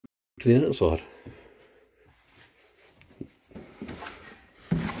to the outside.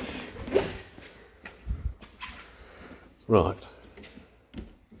 Right.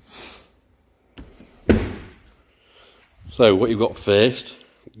 So what you've got first,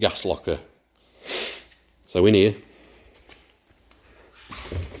 gas locker. So in here,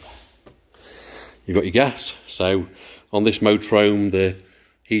 you've got your gas. So on this motorhome, the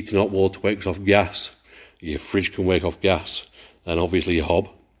heating hot water works off gas, your fridge can work off gas, and obviously your hob.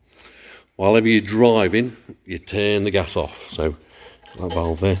 While you're driving, you turn the gas off. So that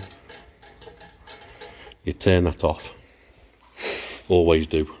valve there, you turn that off. Always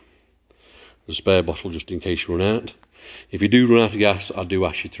do. There's a spare bottle just in case you run out. If you do run out of gas, I do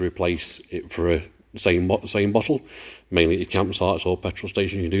ask you to replace it for a same bottle, mainly at your campsites or petrol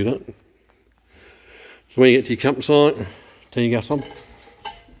station. You do that. So when you get to your campsite, turn your gas on.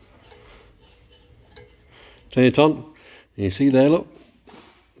 Turn it on, and you see there, look,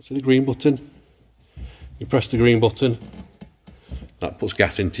 see the green button? You press the green button, that puts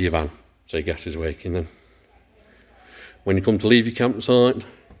gas into your van, so your gas is working then. When you come to leave your campsite,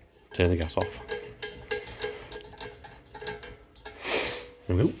 turn the gas off.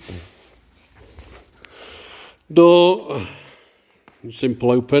 There we go. Door,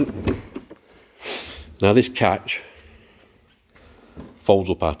 simple open. Now this catch folds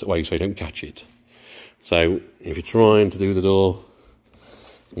up out of the way so you don't catch it. So if you're trying to do the door,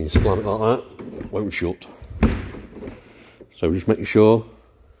 you slam it like that, it won't shut. So just make sure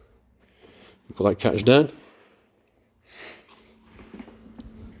you put that catch down.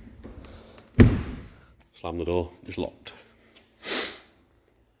 Slam the door, it's locked.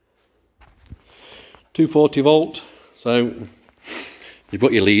 240 volt, so you've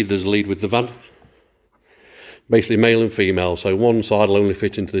got your lead, there's a lead with the van. Basically male and female, so one side will only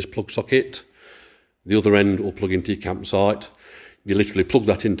fit into this plug socket, the other end will plug into your campsite. You literally plug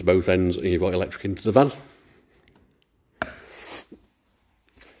that into both ends and you've got electric into the van.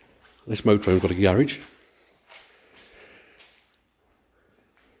 This motorhome's got a garage.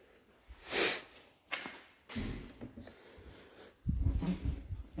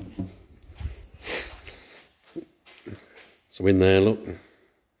 So in there, look,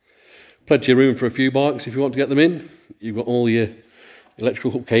 plenty of room for a few bikes if you want to get them in. You've got all your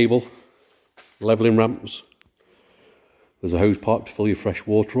electrical hook cable, levelling ramps. There's a hose pipe to fill your fresh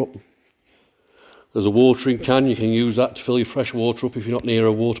water up. There's a watering can, you can use that to fill your fresh water up if you're not near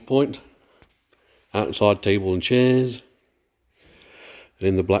a water point. Outside table and chairs. And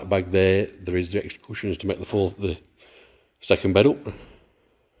in the black bag there is the extra cushions to make the second bed up.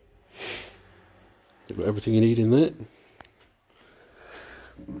 You've got everything you need in there.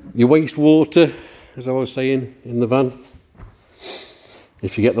 Your wastewater, as I was saying, in the van.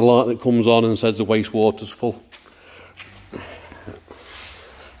 If you get the light that comes on and says the wastewater's full,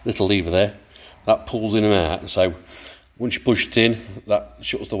 little lever there, that pulls in and out. So once you push it in, that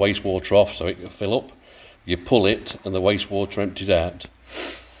shuts the wastewater off so it can fill up. You pull it and the wastewater empties out.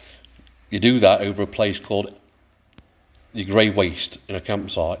 You do that over a place called your grey waste in a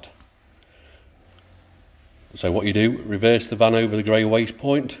campsite. So what you do, reverse the van over the grey waste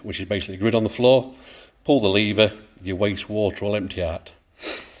point, which is basically a grid on the floor, pull the lever, your wastewater will empty out.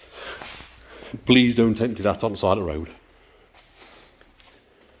 Please don't empty that on the side of the road.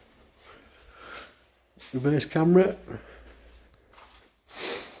 Reverse camera.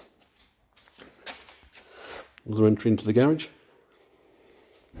 Another entry into the garage.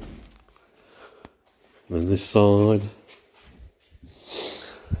 And then this side.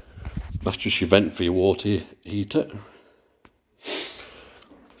 That's just your vent for your water heater.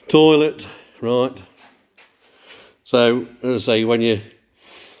 Toilet, right. So, as I say, when you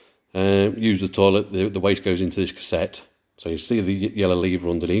use the toilet, the waste goes into this cassette. So you see the yellow lever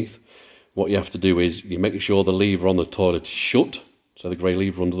underneath. What you have to do is you make sure the lever on the toilet is shut, so the grey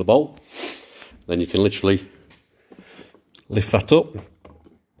lever under the bowl. Then you can literally lift that up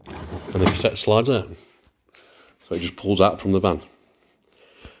and the cassette slides out. So it just pulls out from the van.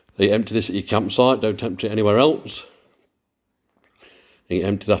 So you empty this at your campsite, don't empty it anywhere else. And you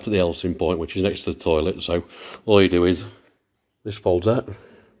empty that at the Elsing point, which is next to the toilet. So all you do is, this folds out,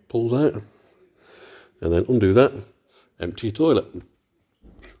 pulls out, and then undo that, empty your toilet.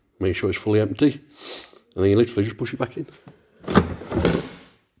 Make sure it's fully empty, and then you literally just push it back in.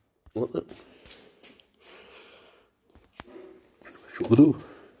 Like that. Shut the door.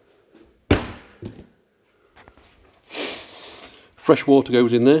 Fresh water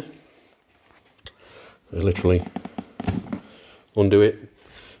goes in there. So literally undo it,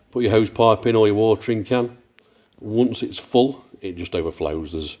 put your hose pipe in or your watering can. Once it's full, it just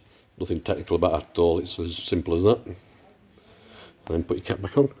overflows. There's nothing technical about it at all, it's as simple as that. And then put your cap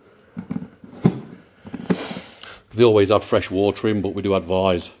back on. They always have fresh water in, but we do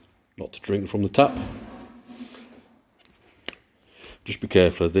advise not to drink from the tap. Just be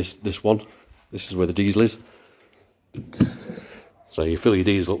careful of this one. This is where the diesel is. So you fill your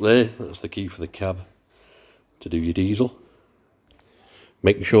diesel up there. That's the key for the cab to do your diesel.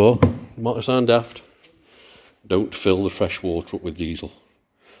 Making sure, it might sound daft, don't fill the fresh water up with diesel,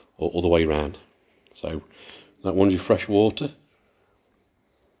 or other way around. So that one's your fresh water,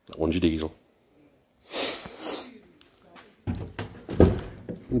 that one's your diesel.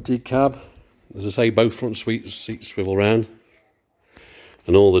 Into your cab, as I say, both front seats swivel round,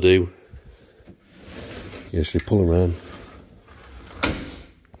 and all they do, you actually pull them round.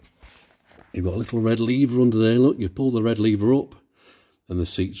 You've got a little red lever under there, look, you pull the red lever up and the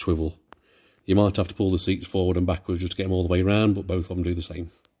seats swivel. You might have to pull the seats forward and backwards just to get them all the way around, but both of them do the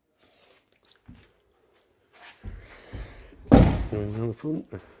same. Going around the front.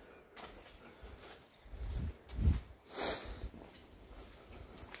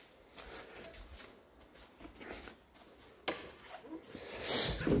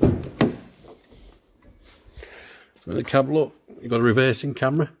 So in the cab, look, you've got a reversing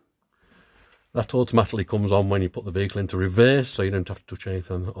camera. That automatically comes on when you put the vehicle into reverse, so you don't have to touch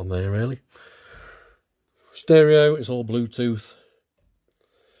anything on there really. Stereo, it's all Bluetooth.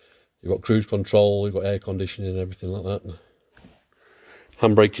 You've got cruise control, you've got air conditioning and everything like that.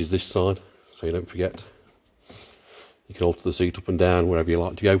 Handbrake is this side, so you don't forget. You can alter the seat up and down wherever you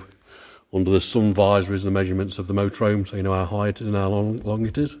like to go. Under the sun visor is the measurements of the motorhome, so you know how high it is and how long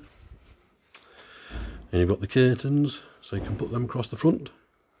it is. And you've got the curtains, so you can put them across the front.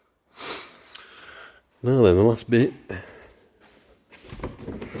 Now then, the last bit.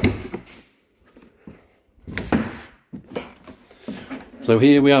 So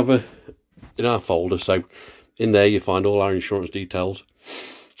here we have in our folder, so in there you find all our insurance details.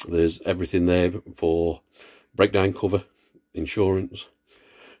 There's everything there for breakdown cover, insurance,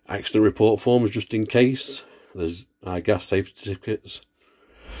 accident report forms just in case. There's our gas safety certificates.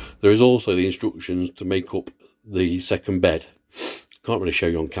 There is also the instructions to make up the second bed. Can't really show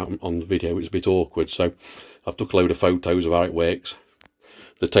you on the video, it's a bit awkward, so I've took a load of photos of how it works.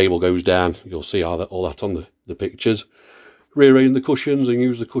 The table goes down, you'll see all that on the pictures. Rearrange the cushions and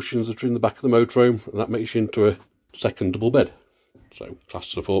use the cushions that are in the back of the motorhome, and that makes you into a second double bed. So,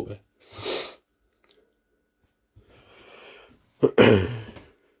 class to the 4 bed.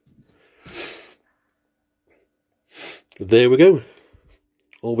 There we go.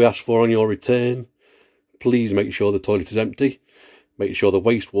 All we ask for on your return, please make sure the toilet is empty. Make sure the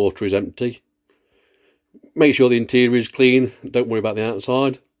wastewater is empty. Make sure the interior is clean. Don't worry about the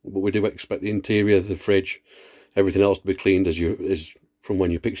outside, but we do expect the interior, the fridge, everything else to be cleaned as from when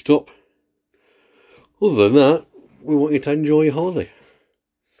you picked it up. Other than that, we want you to enjoy your holiday.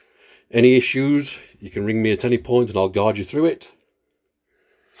 Any issues, you can ring me at any point and I'll guide you through it.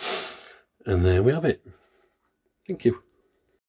 And there we have it. Thank you.